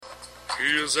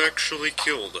He is actually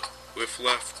killed with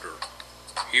laughter.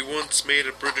 He once made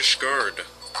a British guard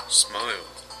smile.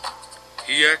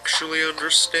 He actually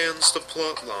understands the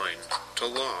plot line to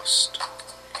Lost.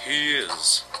 He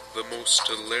is the most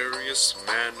hilarious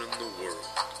man in the world.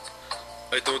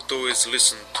 I don't always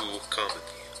listen to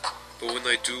comedy, but when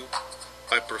I do,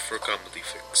 I prefer Comedy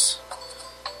Fix.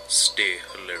 Stay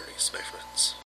hilarious, my friends.